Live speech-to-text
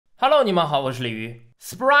Hello， 你们好，我是鲤鱼。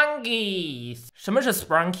Sprunki， 什么是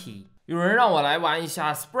Sprunki？ 有人让我来玩一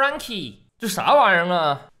下 Sprunki， 这啥玩意儿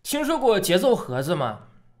啊？听说过节奏盒子吗？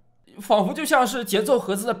仿佛就像是节奏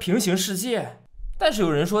盒子的平行世界。但是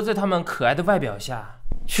有人说，在他们可爱的外表下，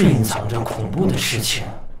却隐藏着恐怖的事情。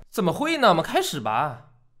怎么会呢？我们开始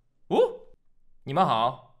吧。哦，你们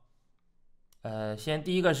好。先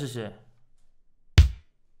第一个试试。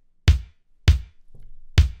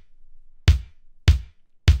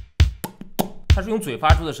它是用嘴发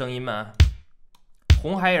出的声音吗？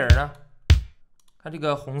红孩儿呢？看这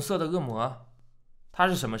个红色的恶魔，它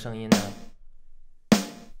是什么声音呢？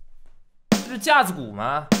这是架子鼓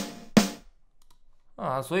吗？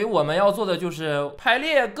所以我们要做的就是排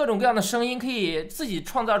列各种各样的声音，可以自己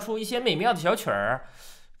创造出一些美妙的小曲儿。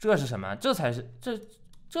这是什么？这才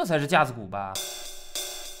是架子鼓吧？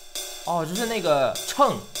哦，这是那个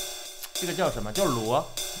秤，这个叫什么？叫锣。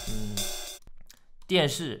电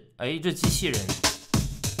视，哎，这机器人，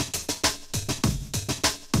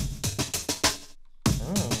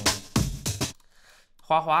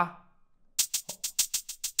花花，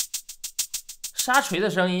沙锤的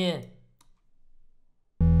声音，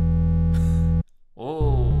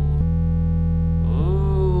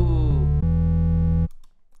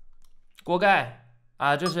锅盖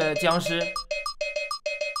啊，这是僵尸，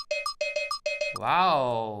哇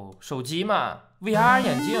哦，手机嘛 ，VR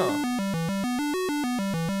眼镜。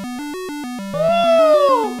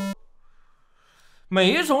每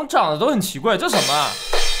一种长得都很奇怪，这什么？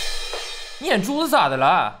你眼珠子咋的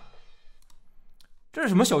了？这是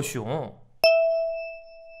什么小熊？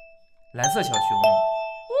蓝色小熊，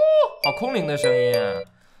好空灵的声音啊！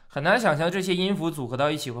很难想象这些音符组合到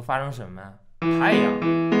一起会发生什么。太阳，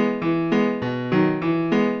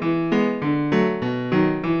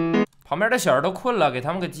旁边的小人都困了，给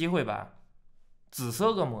他们个机会吧。紫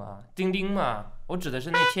色恶魔，丁丁嘛，我指的是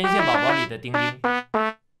那天线宝宝里的丁丁。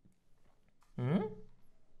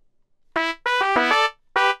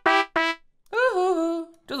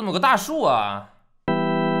这怎么有个大树啊？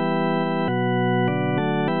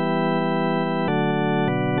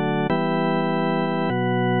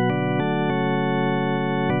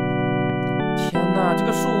天哪，这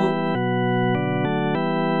个树，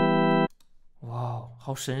哇，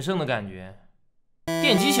好神圣的感觉。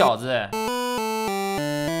电击小子，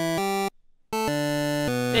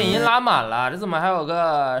电音拉满了，这怎么还有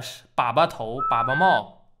个粑粑头、粑粑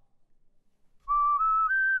帽？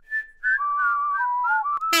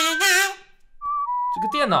这个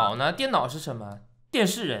电脑呢？电脑是什么？电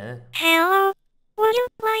视人。Hello, would you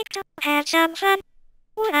like to have some fun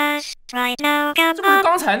with us right now? 这不是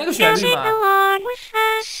刚才那个旋律吗 along with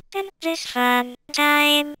us in this fun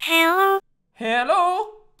time. Hello, Hello，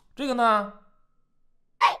 这个呢？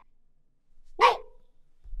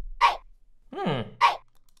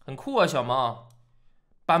很酷啊，小猫。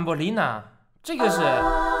班博丽娜，这个是。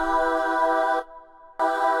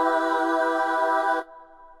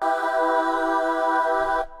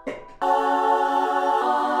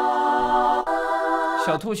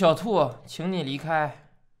小兔，小兔，请你离开。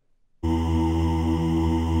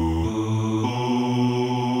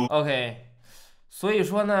OK， 所以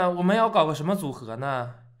说呢，我们要搞个什么组合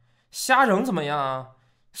呢？虾仁怎么样？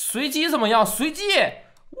随机怎么样？随机，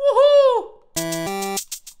呜呼！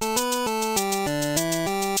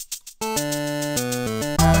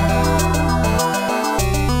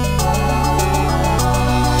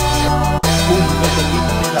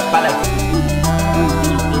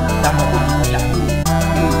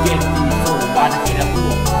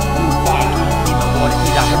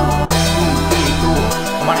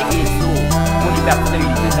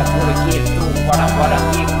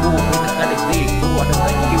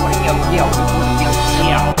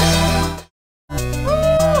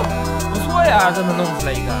不错呀，这么弄出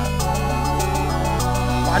来一个。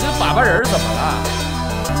哇，这个粑粑人怎么了？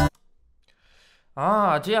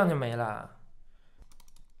啊，这样就没了。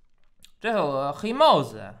这还有个黑帽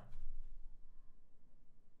子。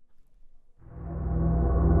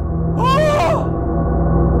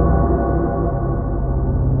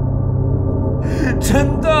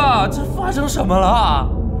真的，这发生什么了？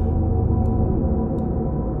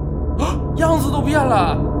样子都变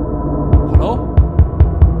了。Hello，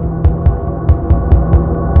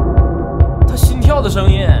 他心跳的声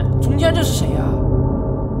音。中间这是谁呀？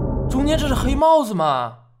中间这是黑帽子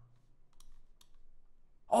吗？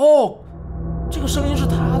哦，这个声音是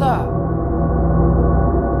他的。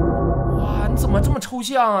哇，你怎么这么抽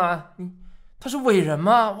象啊？他是伟人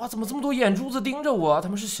吗？哇，怎么这么多眼珠子盯着我？他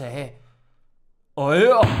们是谁？哎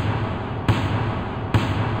呀，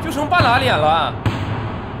就剩半拉脸了。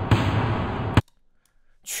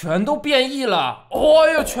全都变异了。哦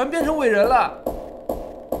哟，全变成伟人了。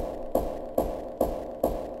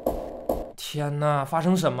天哪，发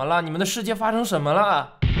生什么了？你们的世界发生什么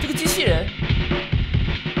了？这个机器人，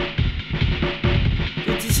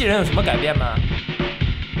这个机器人有什么改变吗？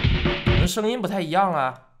可能声音不太一样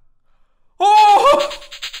了。哦，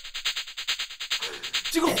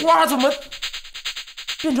这个花怎么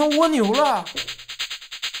变成蜗牛了？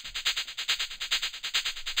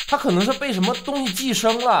它可能是被什么东西寄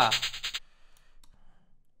生了。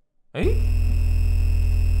哎，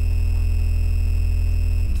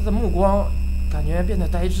它的目光感觉变得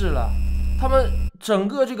呆滞了。他们整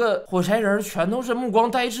个这个火柴人全都是目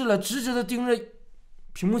光呆滞了，直直的盯着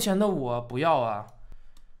屏幕前的我。不要啊！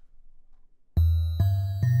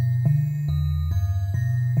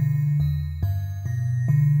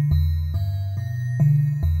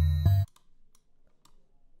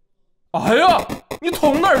哎呀，你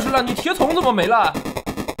桶哪儿去了？你铁桶怎么没了？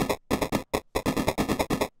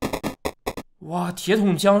哇，铁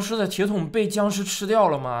桶僵尸的铁桶被僵尸吃掉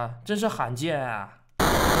了吗？真是罕见啊！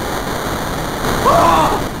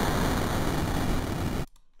啊！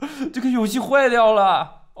这个游戏坏掉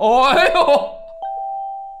了！哎呦！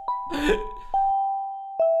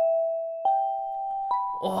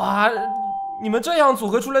哇，你们这样组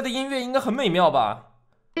合出来的音乐应该很美妙吧？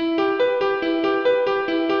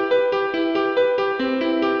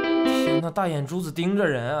天哪，大眼珠子盯着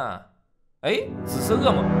人啊！哎，紫色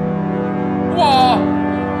恶魔！哇，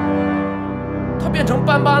它变成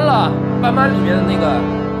斑斑了，斑斑里面的那个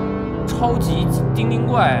超级叮叮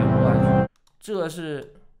怪，哇，这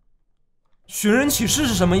是寻人启事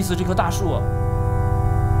是什么意思？这棵大树，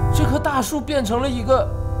这棵大树变成了一个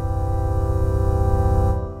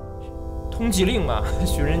通缉令嘛？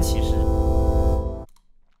寻人启事，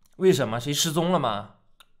为什么？谁失踪了吗？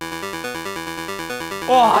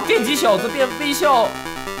哇，电击小子变微笑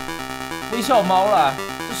猫了。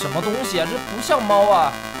这什么东西啊？这不像猫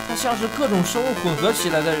啊，它像是各种生物混合起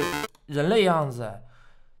来的人类样子。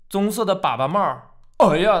棕色的粑粑帽，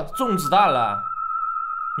哎呀，中子弹了，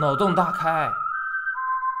脑洞大开，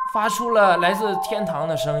发出了来自天堂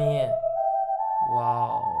的声音。哇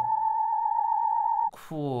哦，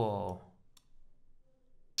酷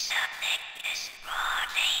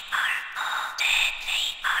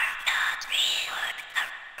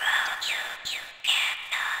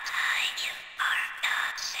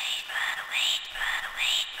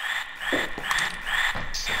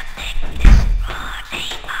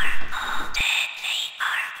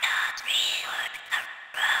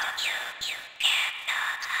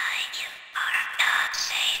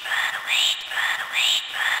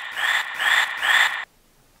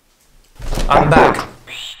！I'm back。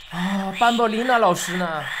啊，班博琳娜老师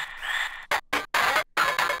呢？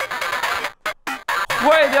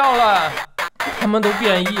坏掉了，他们都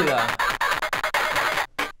变异了。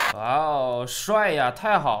哇哦，帅呀，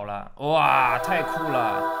太好了！哇，太酷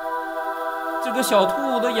了！这个小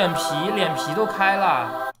兔的脸皮都开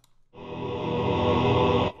了。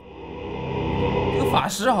这个法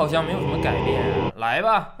师好像没有什么改变。来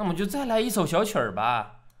吧，那我们就再来一首小曲儿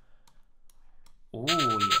吧。哦耶，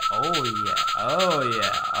哦耶，哦耶，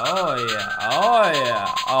哦耶，哦耶，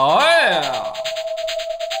哦耶！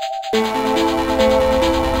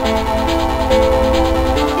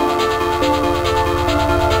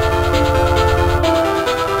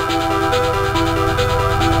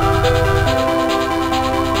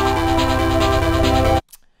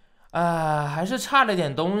还是差了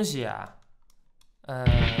点东西啊。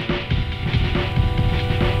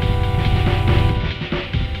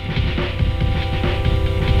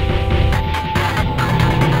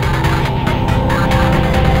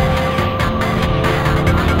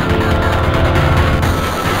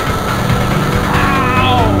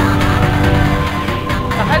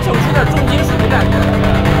整出点重金属的感觉来了，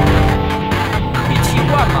可以替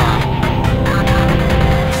换吗？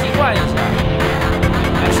替换一下。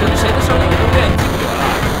哎，谁的声音我都有点记不得了。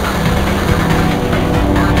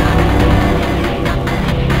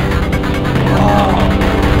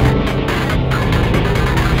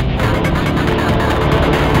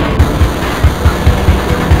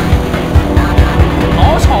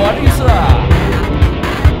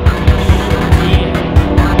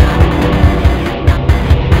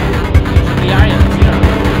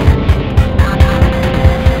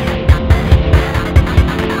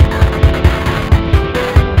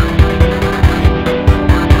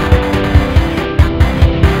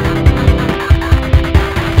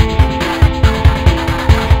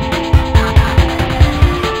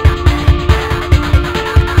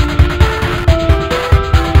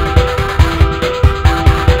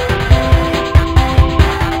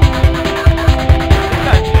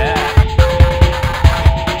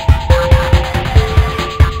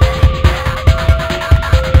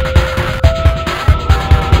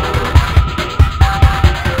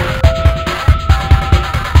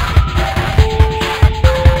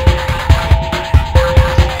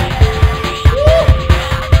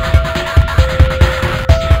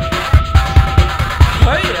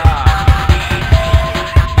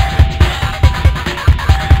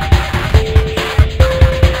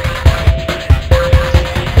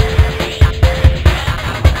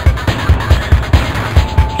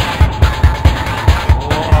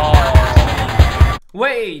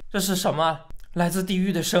喂，这是什么？来自地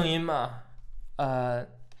狱的声音吗？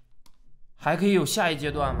还可以有下一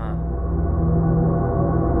阶段吗？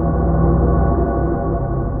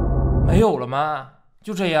没有了吗？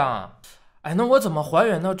就这样？哎，那我怎么还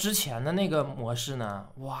原到之前的那个模式呢？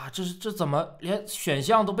哇，这怎么连选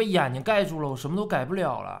项都被眼睛盖住了？我什么都改不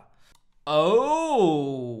了了。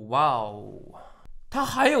哦，哇哦，它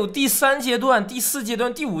还有第3阶段、第4阶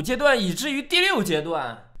段、第5阶段，以至于第6阶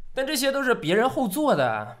段。但这些都是别人后做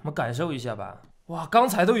的，我们感受一下吧。哇，刚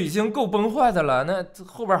才都已经够崩坏的了，那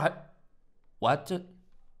后边还，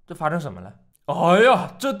这发生什么了？哎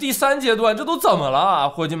呀，这第3阶段这都怎么了，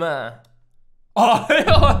伙计们？哎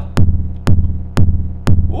呀，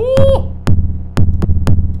哦，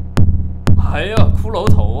哎呀，骷髅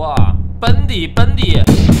头啊，奔地。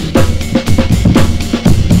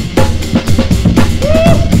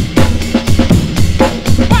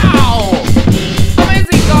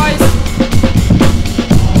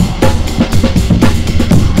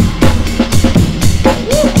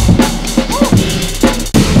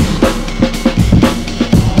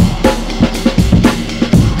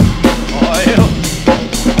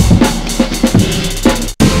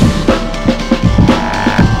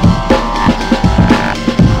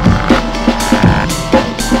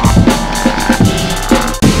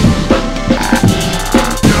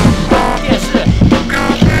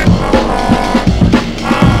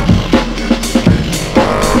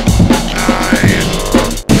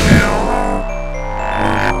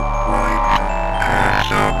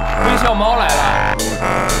小猫来了，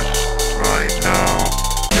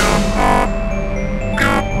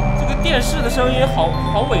这个电视的声音好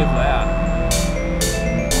违和呀！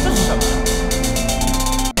这是什么？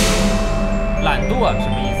懒惰什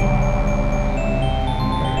么意思？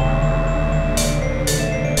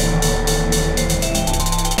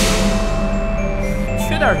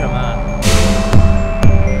缺点什么？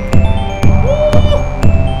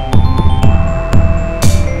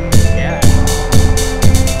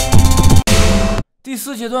第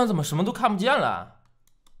4阶段怎么什么都看不见了？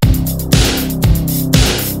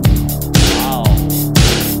哇哦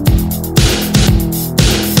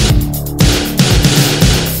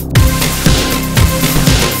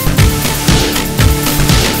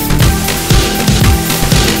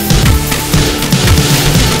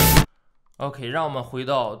！OK， 让我们回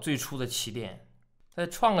到最初的起点，再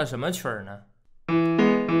创个什么曲儿呢？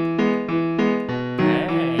哎，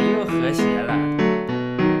又和谐了。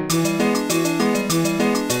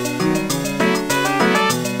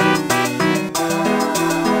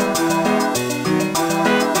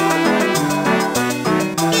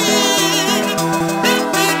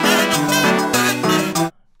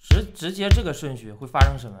直接这个顺序会发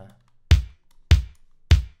生什么？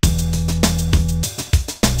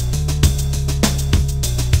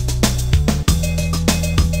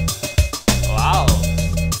哇哦，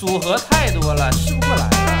组合太多了，试不过来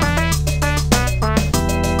了。